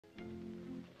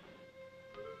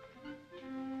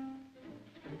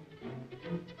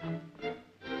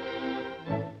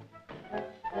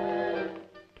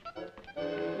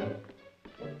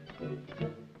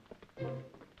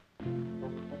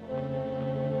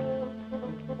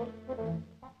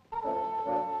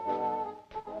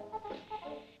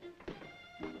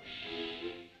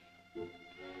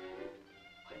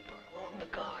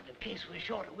case we're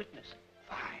short a witness.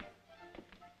 Fine.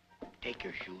 Take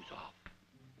your shoes off.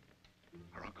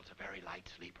 Our uncle's a very light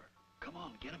sleeper. Come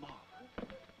on, get him off.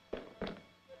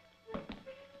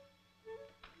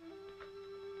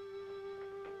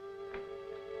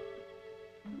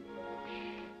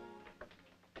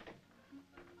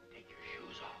 Take your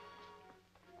shoes off.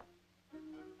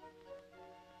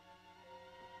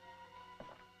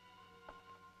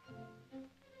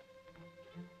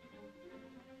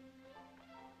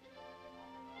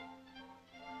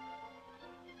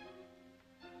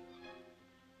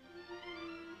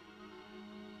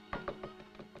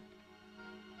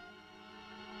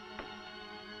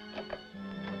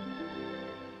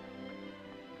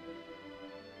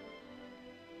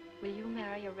 Will you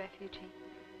marry a refugee?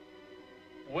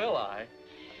 Will I?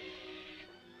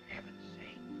 For heaven's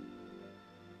sake.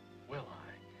 Will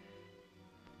I?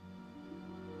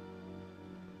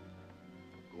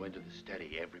 Go into the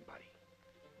study, everybody.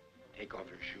 Take off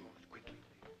your shoes, quickly.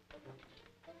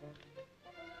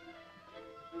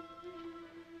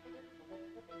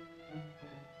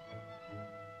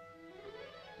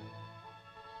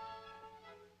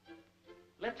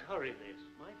 Let's hurry this.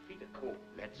 My feet are cold.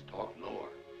 Let's talk lower.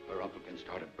 Her uncle can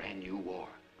start a brand new war.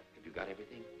 Have you got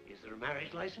everything? Is there a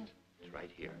marriage license? It's right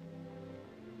here.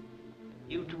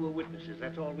 You two are witnesses.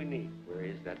 That's all we need. Where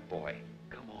is that boy?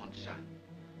 Come on, son.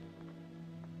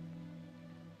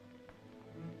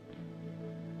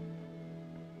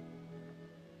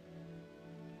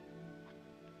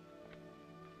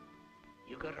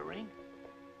 You got a ring?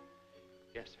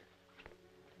 Yes, sir.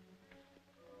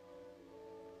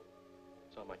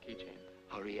 It's on my keychain.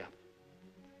 Hurry up.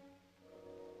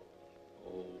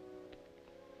 Oh.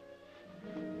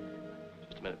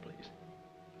 Just a minute, please.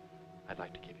 I'd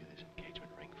like to give you this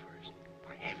engagement ring first.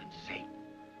 For heaven's sake.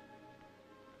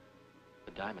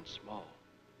 The diamond's small,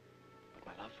 but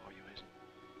my love for you isn't.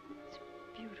 It's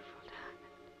beautiful, diamond.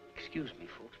 Excuse me,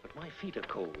 folks, but my feet are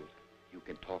cold. You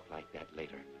can talk like that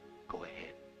later. Go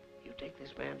ahead. You take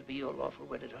this man to be your lawful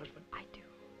wedded husband? I do.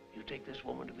 You take this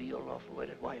woman to be your lawful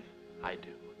wedded wife? I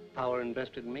do. Power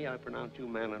invested in me, I pronounce you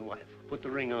man and wife. Put the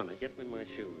ring on it. Get me my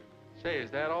shoes. Say, is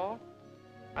that all?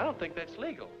 I don't think that's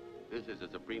legal. This is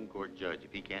a Supreme Court judge.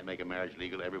 If he can't make a marriage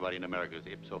legal, everybody in America is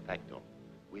ipso facto.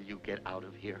 Will you get out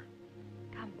of here?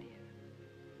 Come, dear.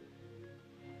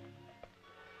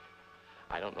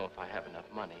 I don't know if I have enough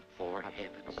money. For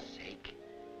heaven's sake.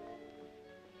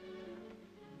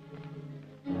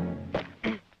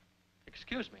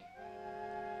 Excuse me.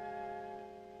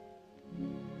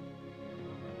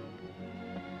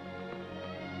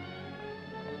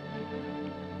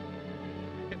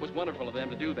 It was wonderful of them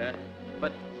to do that,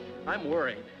 but I'm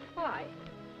worried. Why?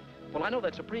 Well, I know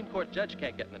that Supreme Court judge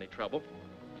can't get in any trouble.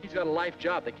 He's got a life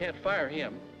job. They can't fire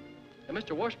him. And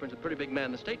Mr. Washburn's a pretty big man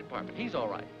in the State Department. He's all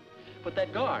right. But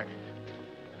that guard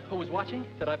who was watching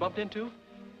that I bumped into,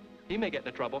 he may get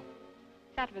into trouble.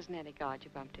 That wasn't any guard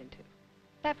you bumped into.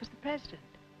 That was the president.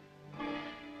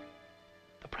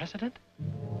 The president?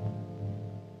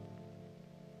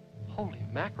 Holy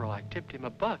mackerel, I tipped him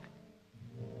 $1.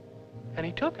 And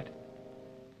he took it.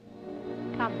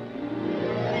 Come.